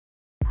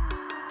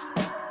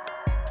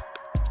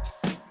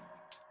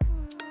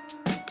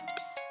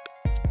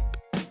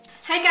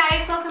Hey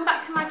guys, welcome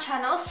back to my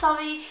channel.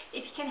 Sorry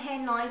if you can hear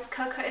noise.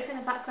 Coco is in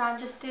the background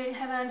just doing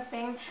her own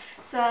thing,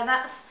 so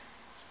that's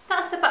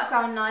the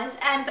background noise.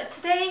 But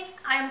today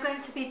I am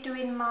going to be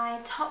doing my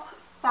top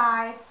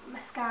 5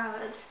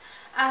 mascaras.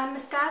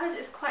 Mascaras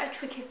is quite a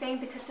tricky thing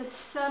because there's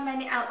so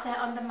many out there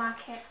on the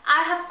market.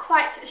 I have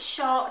quite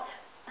short,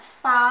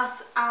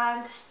 sparse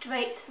and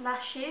straight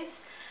lashes.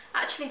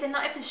 Actually, they're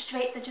not even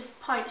straight, they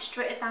just point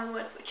straight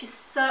downwards, which is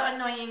so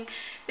annoying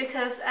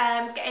because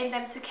getting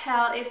them to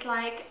curl is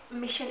like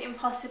mission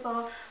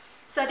impossible.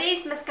 So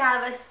these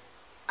mascaras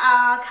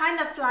are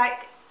kind of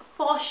like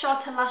for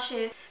shorter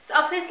lashes. So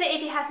obviously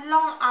if you had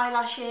long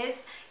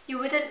eyelashes, you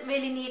wouldn't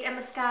really need a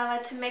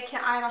mascara to make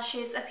your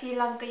eyelashes appear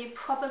longer. You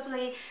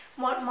probably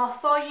want more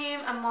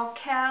volume and more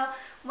curl,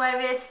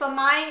 whereas for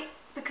my,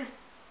 because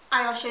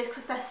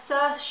they're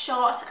so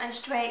short and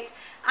straight,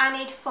 I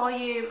need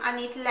volume, I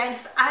need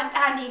length and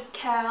I need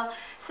curl.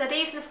 So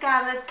these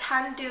mascaras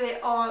can do it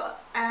all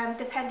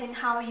depending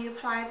how you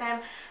apply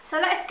them. So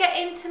let's get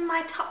into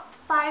my top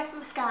 5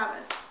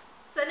 mascaras.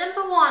 So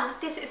number 1,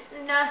 this is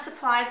no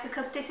surprise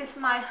because this is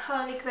my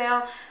holy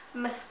grail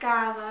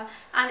mascara,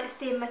 and it's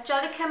the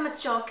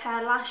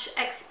MAJOLICA Lash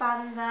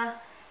Expander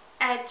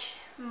Edge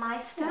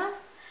Meister,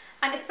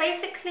 and it's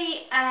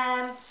basically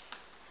a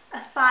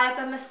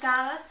fibre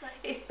mascara. So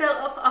it's built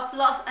up of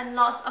lots and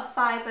lots of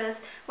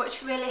fibres,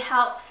 which really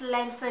helps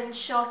lengthen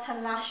shorter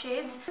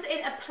lashes. It's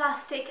in a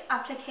plastic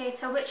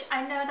applicator, which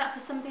I know that for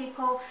some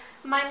people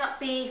might not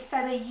be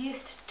very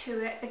used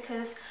to it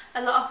because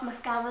a lot of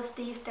mascaras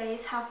these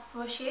days have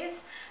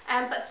brushes,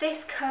 but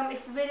this comb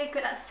is really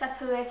good at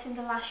separating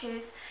the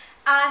lashes.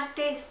 And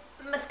this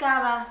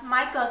mascara,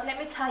 my god, let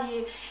me tell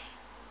you,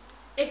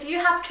 if you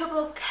have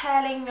trouble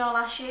curling your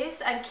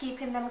lashes and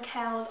keeping them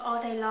curled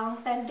all day long,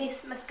 then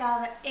this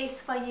mascara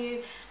is for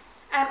you.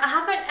 I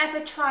haven't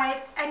ever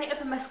tried any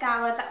other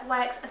mascara that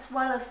works as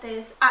well as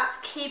this at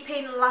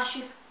keeping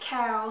lashes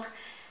curled.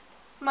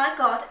 My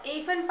god,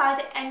 even by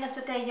the end of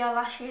the day your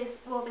lashes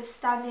will be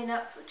standing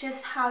up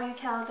just how you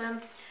curl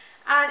them.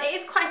 And it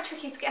is quite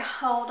tricky to get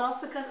hold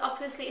of because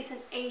obviously it's an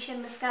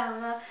Asian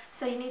mascara,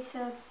 so you need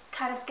to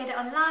kind of get it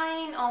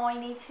online or you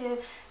need to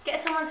get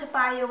someone to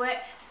buy you it.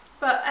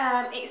 But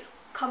it's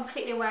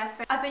completely worth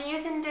it. I've been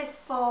using this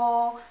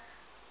for,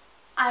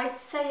 I'd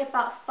say,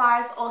 about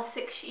 5 or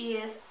 6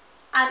 years.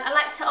 And I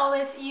like to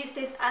always use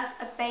this as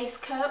a base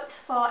coat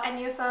for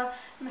any other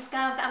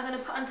mascara that I'm going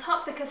to put on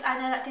top, because I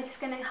know that this is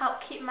going to help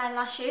keep my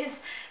lashes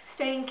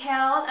staying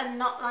curled and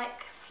not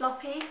like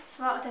floppy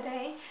throughout the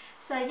day.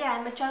 So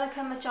yeah,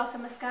 MAJOLICA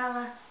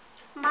mascara.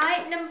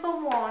 My number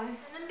 1.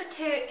 Number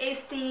 2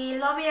 is the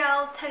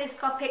L'Oreal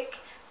Telescopic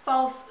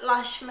False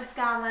Lash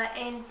Mascara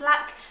in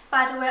black.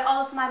 By the way,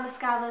 all of my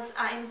mascaras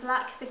are in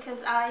black because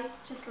I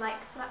just like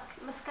black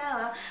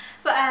mascara.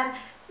 But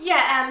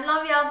yeah,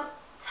 L'Oreal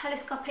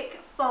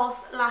Telescopic False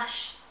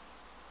Lash.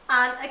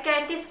 And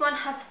again, this one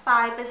has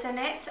fibres in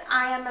it.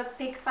 I am a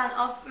big fan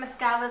of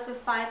mascaras with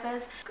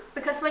fibres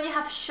because when you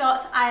have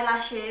short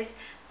eyelashes,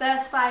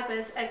 those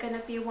fibres are going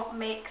to be what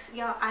makes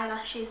your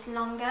eyelashes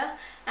longer,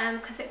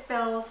 because it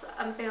builds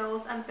and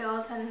builds and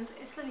builds and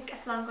it slowly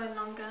gets longer and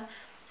longer.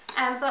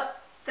 But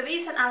the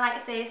reason I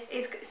like this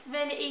is it's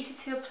really easy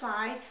to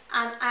apply,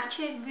 and I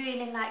actually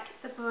really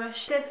like the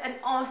brush. It does an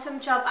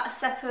awesome job at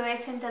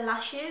separating the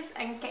lashes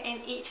and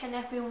getting each and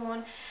every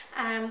one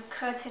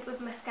coated with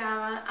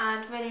mascara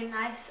and really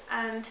nice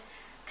and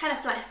kind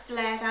of like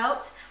flared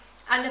out.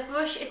 And the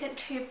brush isn't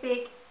too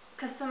big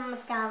because some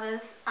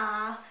mascaras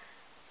are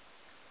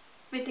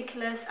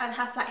ridiculous and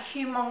have like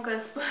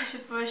humongous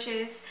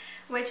brushes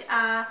which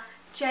are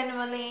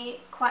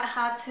generally quite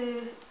hard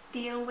to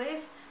deal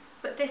with.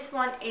 But this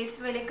one is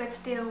really good to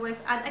deal with,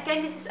 and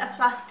again this is a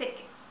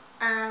plastic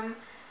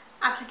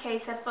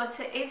applicator, but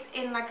it is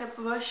in like a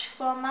brush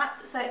format,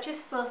 so it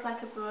just feels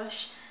like a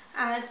brush.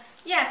 And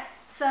yeah,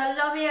 so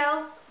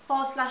L'Oreal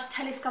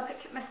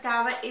Telescopic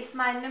mascara is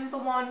my number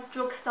 1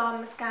 drugstore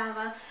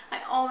mascara.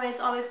 I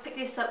always pick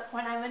this up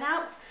when I run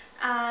out,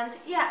 and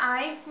yeah,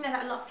 I know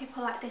that a lot of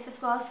people like this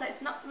as well, so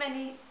it's not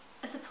really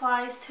a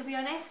surprise to be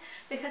honest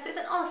because it's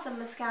an awesome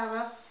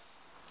mascara.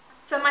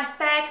 So my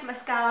 3rd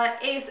mascara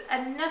is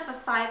another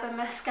fibre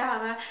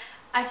mascara.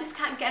 I just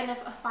can't get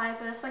enough of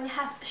fibres. When you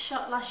have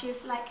short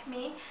lashes like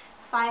me,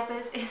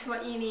 fibres is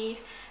what you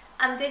need.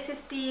 And this is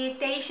the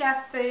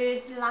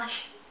DEJAVU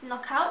Lash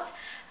Knockout.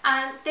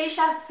 And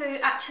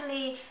DEJAVU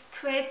actually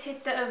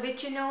created the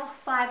original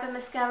fibre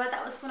mascara.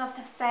 That was one of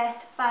the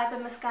first fibre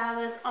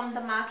mascaras on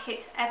the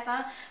market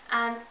ever.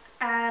 And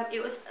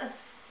it was a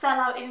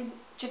sellout in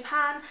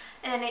Japan,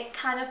 and then it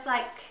kind of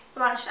like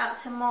branched out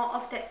to more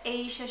of the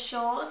Asia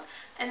shores,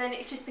 and then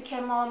it just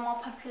became more and more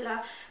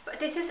popular. But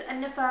this is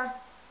another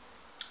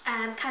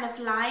kind of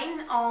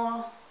line,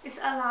 or it's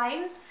a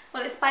line,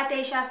 well it's by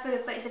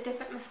DEJAVU but it's a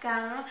different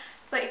mascara,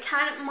 but it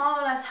kind of more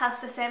or less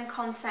has the same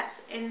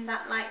concepts in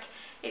that like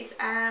it's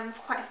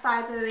quite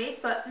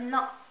fibery but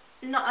not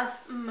as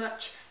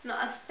much,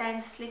 not as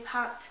densely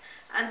packed,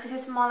 and this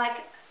is more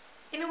like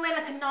in a way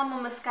like a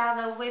normal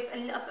mascara with a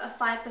little bit of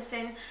fibres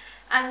in.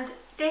 and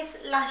this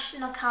lash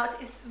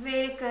knockout is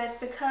really good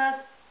because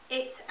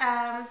it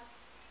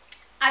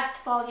adds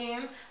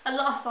volume, a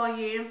lot of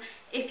volume.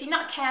 If you're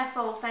not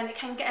careful, then it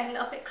can get a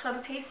little bit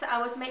clumpy, so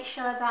I would make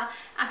sure that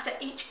after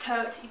each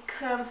coat you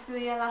comb through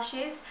your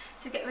lashes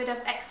to get rid of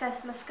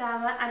excess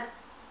mascara, and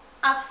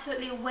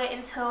absolutely wait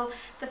until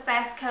the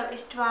first coat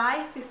is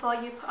dry before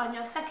you put on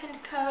your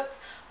second coat,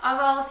 or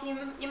else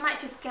you might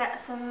just get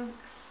some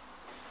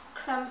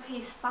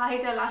clumpy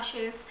spider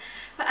lashes.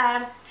 But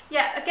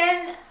yeah,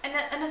 again,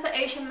 another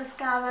Asian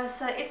mascara,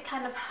 so it's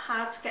kind of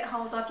hard to get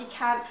hold of. You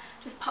can't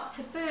just pop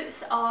to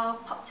Boots or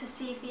pop to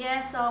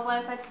CVS or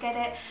wherever to get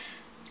it.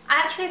 I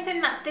actually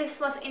think that this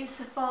was in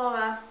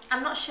Sephora.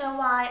 I'm not sure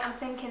why I'm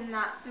thinking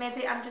that.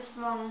 Maybe I'm just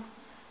wrong.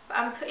 But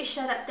I'm pretty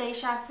sure that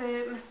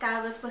DEJAVU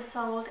mascaras were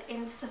sold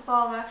in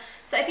Sephora.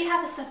 So if you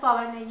have a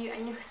Sephora near you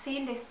and you've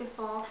seen this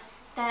before,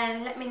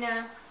 then let me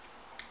know.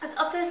 Because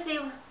obviously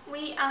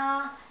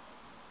I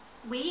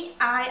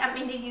am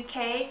in the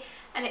UK,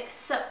 and it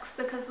sucks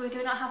because we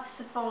do not have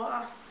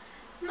Sephora.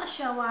 I'm not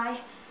sure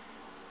why.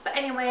 But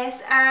anyways,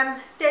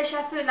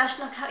 DEJAVU Lash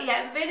Knockout,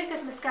 yeah, really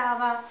good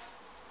mascara.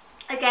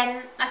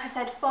 Again, like I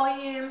said,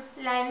 volume,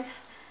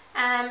 length.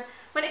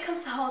 When it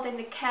comes to holding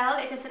the curl,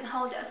 it doesn't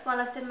hold it as well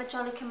as the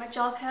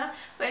MAJOLICA,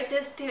 but it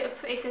does do a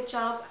pretty good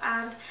job,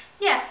 and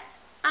yeah,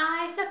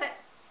 I love it.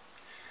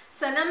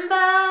 So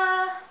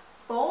number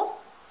four.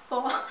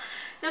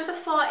 Number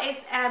 4 is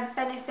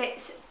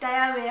Benefit's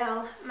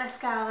LOREAL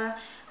mascara,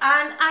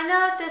 and I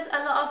know there's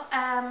a lot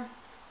of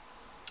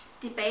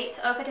debate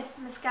over this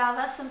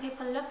mascara. Some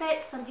people love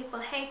it, some people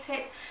hate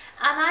it,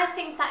 and I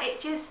think that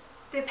it just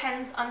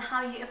depends on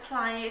how you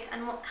apply it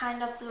and what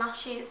kind of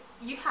lashes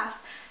you have.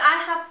 I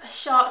have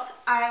short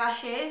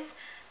eyelashes,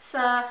 so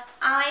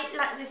I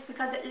like this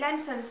because it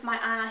lengthens my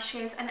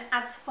eyelashes and it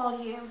adds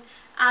volume,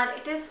 and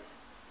it does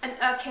an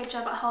okay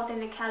job at holding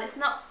the curl. It's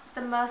not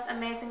the most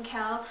amazing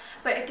curl,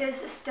 but it does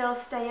still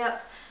stay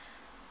up.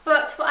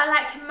 But what I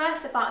like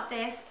most about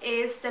this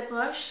is the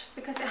brush,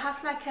 because it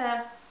has like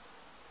a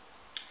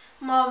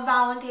more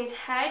rounded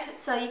head,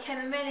 so you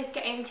can really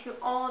get into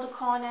all the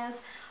corners,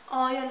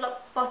 all your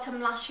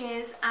bottom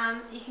lashes, and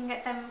you can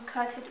get them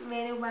coated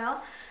really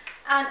well.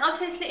 And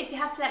obviously if you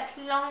have like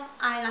long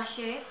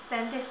eyelashes,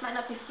 then this might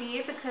not be for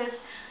you,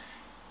 because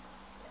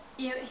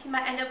you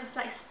might end up with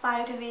like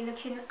spidery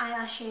looking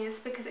eyelashes,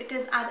 because it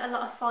does add a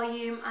lot of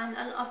volume and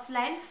a lot of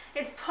length.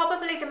 It's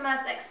probably the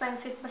most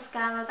expensive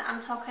mascara that I'm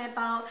talking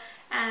about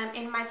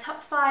in my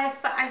top 5,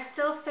 but I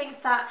still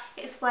think that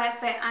it's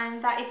worth it,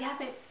 and that if you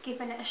haven't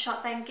given it a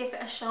shot, then give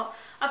it a shot.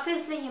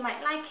 Obviously you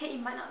might like it, you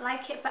might not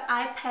like it, but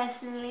I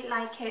personally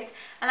like it.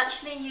 I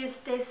actually use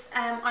this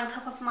on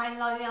top of my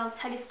L'Oreal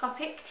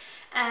Telescopic.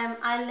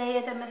 I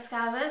layer the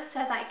mascaras so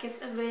that it gives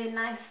a really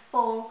nice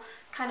full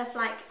kind of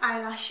like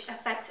eyelash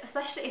effect,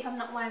 especially if I'm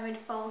not wearing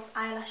false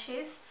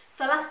eyelashes.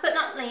 So last but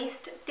not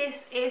least,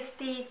 this is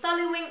the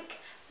DOLLYWINK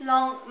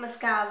long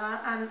mascara,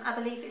 and I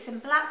believe it's in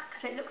black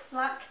because it looks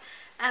black,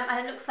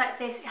 and it looks like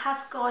this. It has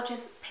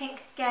gorgeous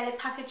pink girly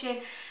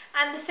packaging,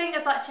 and the thing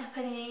about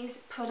Japanese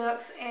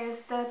products is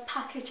the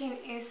packaging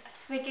is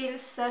friggin'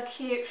 so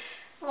cute.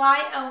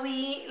 Why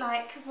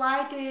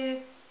do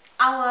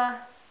our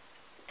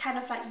kind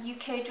of like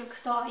UK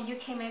drugstore,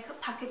 UK makeup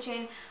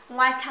packaging,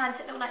 why can't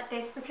it look like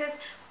this? Because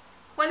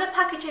when the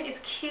packaging is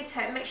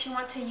cuter, it makes you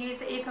want to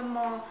use it even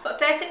more. But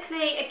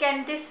basically,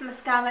 again, this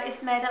mascara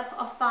is made up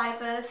of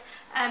fibres,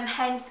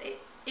 hence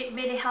it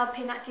really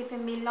helping at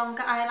giving me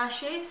longer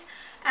eyelashes.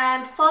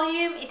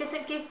 Volume, it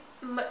doesn't give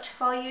much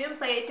volume,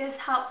 but it does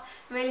help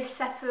really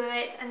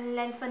separate and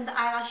lengthen the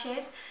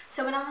eyelashes.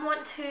 So when I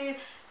want to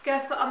go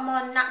for a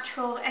more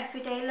natural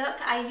everyday look,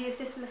 I use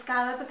this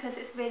mascara because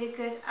it's really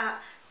good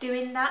at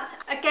doing that.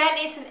 Again,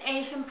 it's an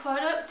Asian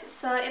product,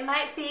 so it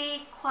might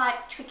be quite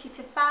tricky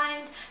to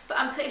find, but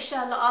I'm pretty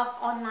sure a lot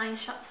of online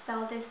shops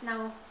sell this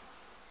now.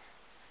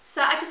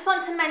 So I just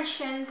want to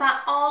mention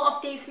that all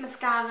of these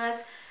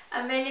mascaras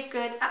are really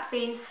good at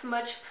being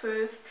smudge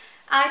proof.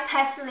 I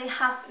personally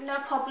have no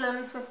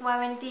problems with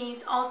wearing these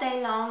all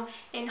day long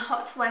in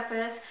hot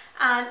weathers,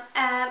 and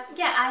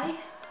yeah, I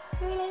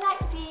really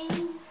like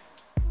these.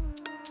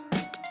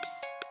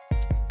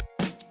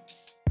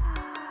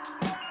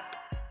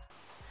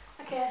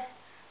 Okay,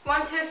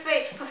 1, 2,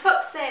 3, for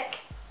fuck's sake.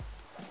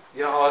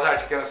 You know, I was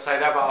actually going to say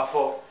that, but I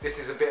thought this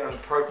is a bit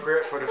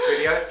inappropriate for the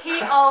video. He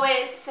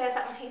always says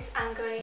that when he's angry.